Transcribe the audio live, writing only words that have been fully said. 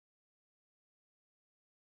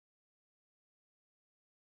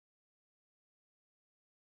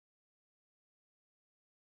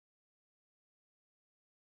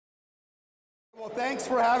Well, thanks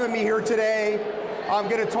for having me here today. I'm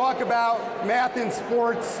going to talk about math in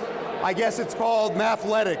sports. I guess it's called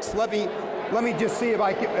Mathletics. Let me just see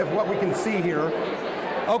if what we can see here.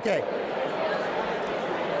 Okay.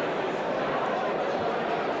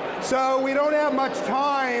 So we don't have much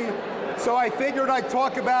time, so I figured I'd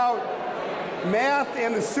talk about math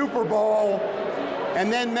and the Super Bowl,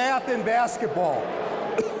 and then math and basketball.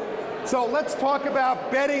 So let's talk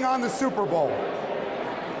about betting on the Super Bowl.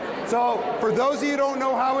 So for those of you who don't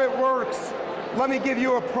know how it works, let me give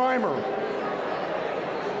you a primer.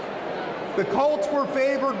 The Colts were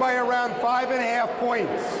favored by around 5.5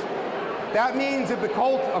 points. That means if the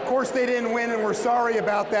Colts, of course they didn't win, and we're sorry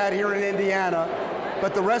about that here in Indiana,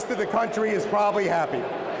 but the rest of the country is probably happy.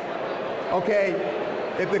 Okay,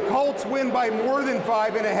 if the Colts win by more than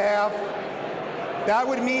 5.5, that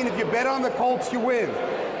would mean if you bet on the Colts, you win.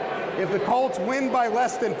 If the Colts win by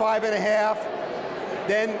less than 5.5,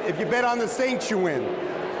 then if you bet on the Saints, you win.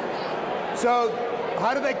 So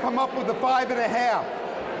how do they come up with the 5.5?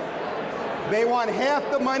 They want half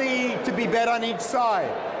the money to be bet on each side.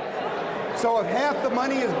 So if half the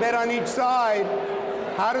money is bet on each side,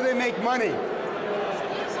 how do they make money?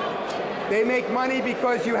 They make money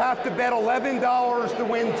because you have to bet $11 to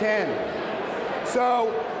win 10.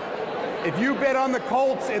 So if you bet on the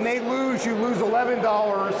Colts and they lose, you lose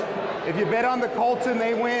 $11. If you bet on the Colts and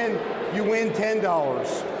they win, you win $10.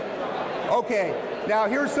 Okay, now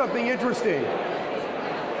here's something interesting.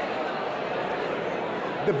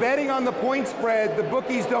 The betting on the point spread, the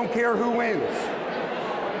bookies don't care who wins.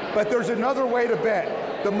 But there's another way to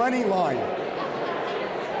bet, the money line.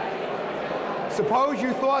 Suppose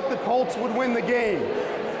you thought the Colts would win the game.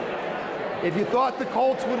 If you thought the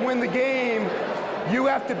Colts would win the game, you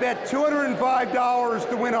have to bet $205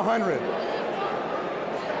 to win 100.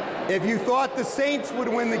 If you thought the Saints would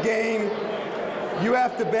win the game, you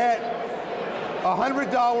have to bet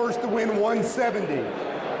 $100 to win 170.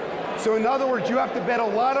 So in other words, you have to bet a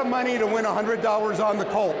lot of money to win $100 on the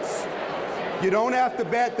Colts. You don't have to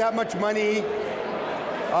bet that much money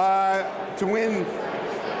to win.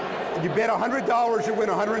 You bet $100, you win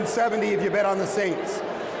 170 if you bet on the Saints.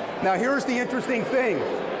 Now here's the interesting thing.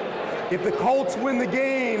 If the Colts win the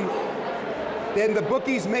game, then the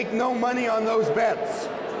bookies make no money on those bets.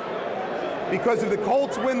 Because if the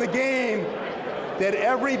Colts win the game, then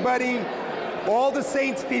everybody, all the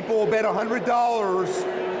Saints people will bet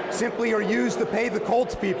 $100 simply are used to pay the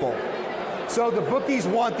Colts people. So the bookies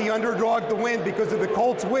want the underdog to win because if the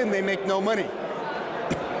Colts win, they make no money.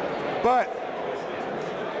 But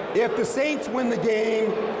if the Saints win the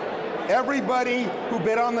game, everybody who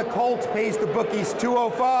bet on the Colts pays the bookies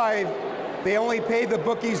 $205. They only pay the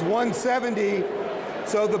bookies $170.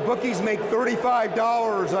 So the bookies make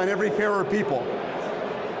 $35 on every pair of people.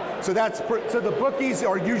 So the bookies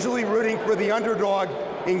are usually rooting for the underdog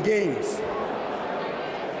in games.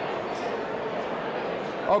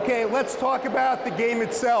 Okay, let's talk about the game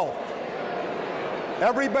itself.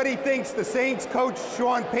 Everybody thinks the Saints coach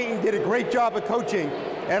Sean Payton did a great job of coaching,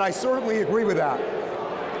 and I certainly agree with that.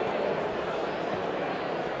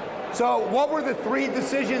 So what were the 3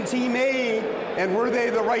 decisions he made, and were they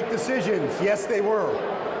the right decisions? Yes, they were.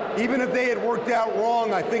 Even if they had worked out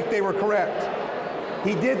wrong, I think they were correct.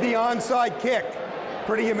 He did the onside kick.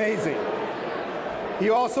 Pretty amazing.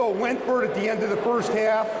 He also went for it at the end of the first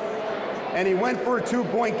half, and he went for a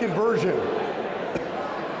 2-point conversion.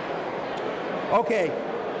 Okay,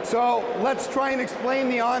 so let's try and explain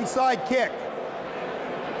the onside kick.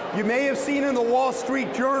 You may have seen in the Wall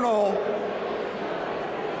Street Journal,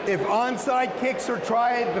 if onside kicks are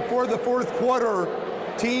tried before the 4th quarter,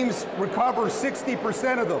 teams recover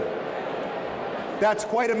 60% of them. That's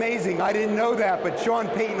quite amazing. I didn't know that, but Sean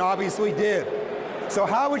Payton obviously did. So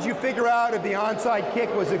how would you figure out if the onside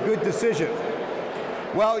kick was a good decision?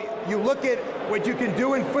 Well, you look at what you can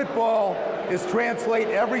do in football is translate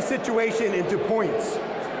every situation into points.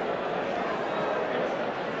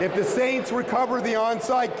 If the Saints recover the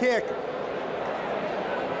onside kick,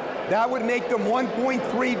 that would make them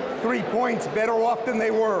 1.33 points better off than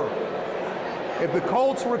they were. If the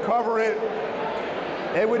Colts recover it,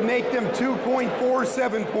 it would make them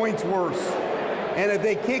 2.47 points worse. And if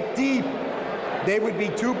they kick deep, they would be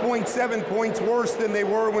 2.7 points worse than they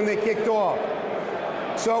were when they kicked off.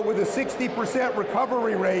 So with a 60%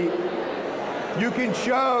 recovery rate, you can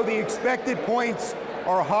show the expected points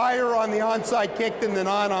are higher on the onside kick than the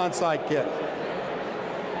non-onside kick.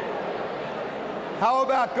 How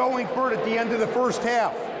about going for it at the end of the first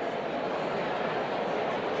half?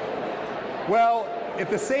 Well,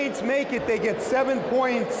 if the Saints make it, they get 7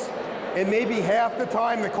 points, and maybe half the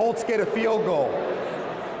time the Colts get a field goal.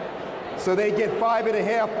 So they get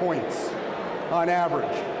 5.5 points. on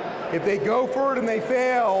average. If they go for it and they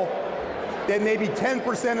fail, then maybe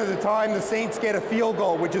 10% of the time the Saints get a field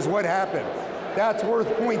goal, which is what happened. That's worth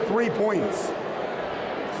 0.3 points.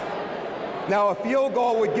 Now, a field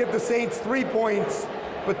goal would give the Saints 3 points,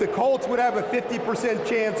 but the Colts would have a 50%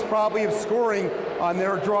 chance probably of scoring on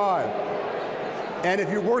their drive. And if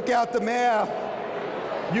you work out the math,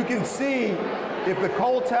 you can see if the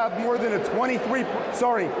Colts have more than a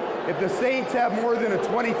if the Saints have more than a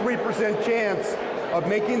 23% chance of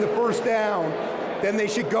making the first down, then they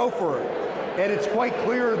should go for it. And it's quite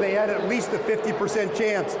clear they had at least a 50%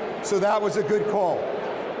 chance, so that was a good call.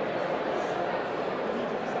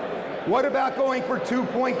 What about going for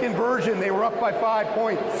 2-point conversion? They were up by 5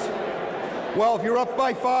 points. Well, if you're up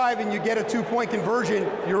by 5 and you get a 2-point conversion,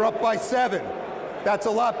 you're up by 7. That's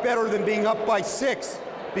a lot better than being up by 6,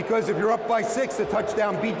 because if you're up by 6, the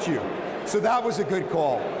touchdown beats you. So that was a good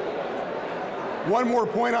call. One more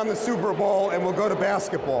point on the Super Bowl, and we'll go to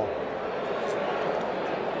basketball.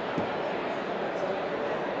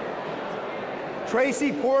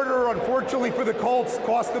 Tracy Porter, unfortunately for the Colts,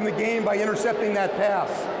 cost them the game by intercepting that pass.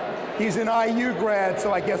 He's an IU grad,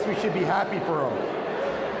 so I guess we should be happy for him.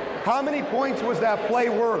 How many points was that play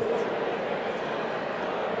worth?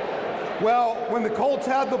 Well, when the Colts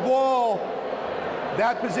had the ball,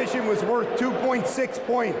 that position was worth 2.6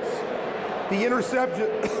 points. The interception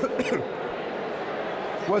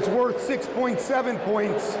was worth 6.7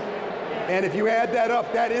 points. And if you add that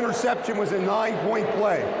up, that interception was a 9-point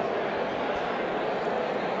play.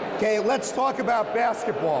 Okay, let's talk about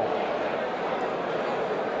basketball.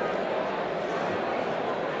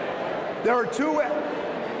 There are two.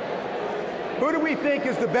 Who do we think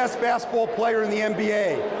is the best basketball player in the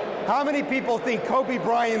NBA? How many people think Kobe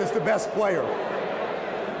Bryant is the best player?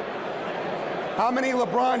 How many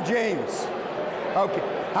LeBron James?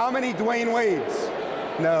 Okay. How many Dwayne Wades?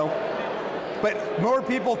 No. But more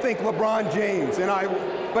people think LeBron James.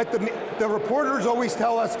 But the reporters always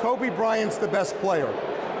tell us Kobe Bryant's the best player.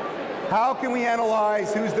 How can we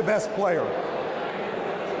analyze who's the best player?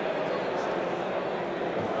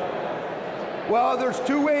 Well, there's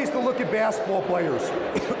two ways to look at basketball players.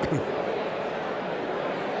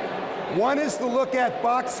 One is to look at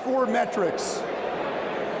box score metrics,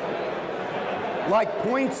 like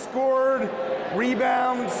points scored,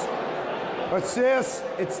 rebounds, assists,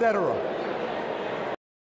 etc.